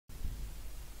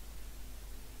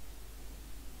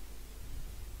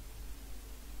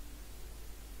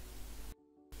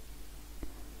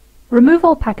Remove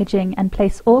all packaging and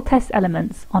place all test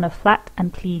elements on a flat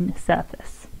and clean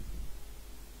surface.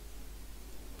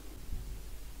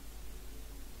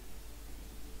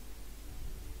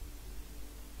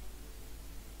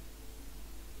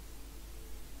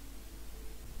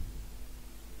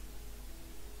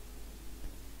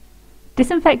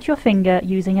 Disinfect your finger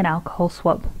using an alcohol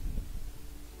swab.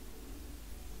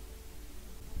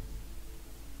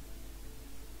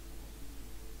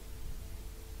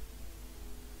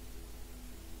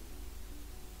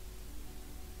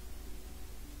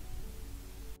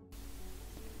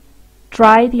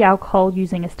 Dry the alcohol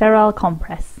using a sterile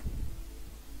compress.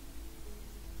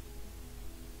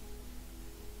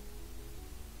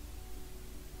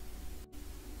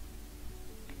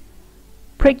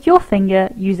 Prick your finger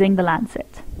using the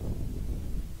lancet.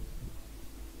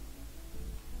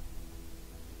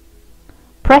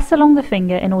 Press along the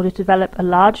finger in order to develop a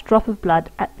large drop of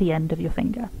blood at the end of your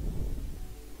finger.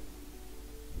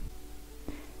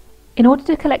 In order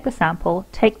to collect the sample,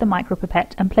 take the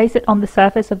micropipette and place it on the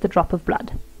surface of the drop of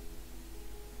blood.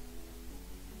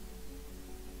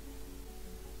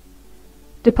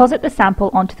 Deposit the sample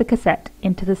onto the cassette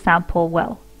into the sample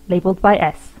well, labelled by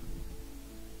S.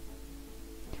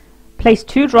 Place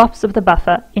 2 drops of the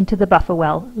buffer into the buffer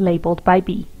well, labelled by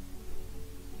B.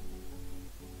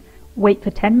 Wait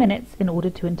for 10 minutes in order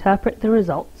to interpret the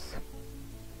results.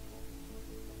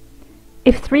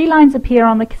 If 3 lines appear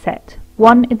on the cassette,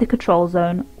 1 in the control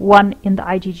zone, 1 in the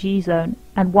IgG zone,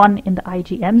 and 1 in the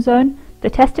IgM zone,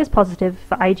 the test is positive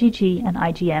for IgG and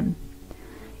IgM.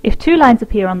 If 2 lines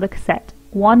appear on the cassette,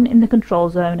 1 in the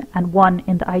control zone and 1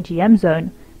 in the IgM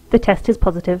zone, the test is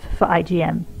positive for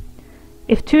IgM.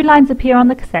 If 2 lines appear on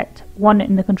the cassette, 1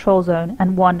 in the control zone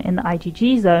and 1 in the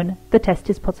IgG zone, the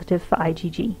test is positive for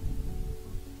IgG.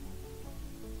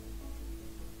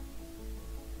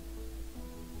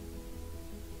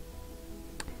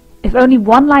 If only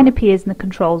 1 line appears in the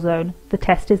control zone, the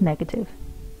test is negative.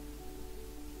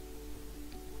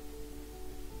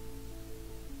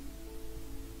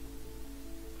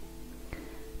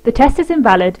 The test is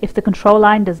invalid if the control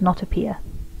line does not appear.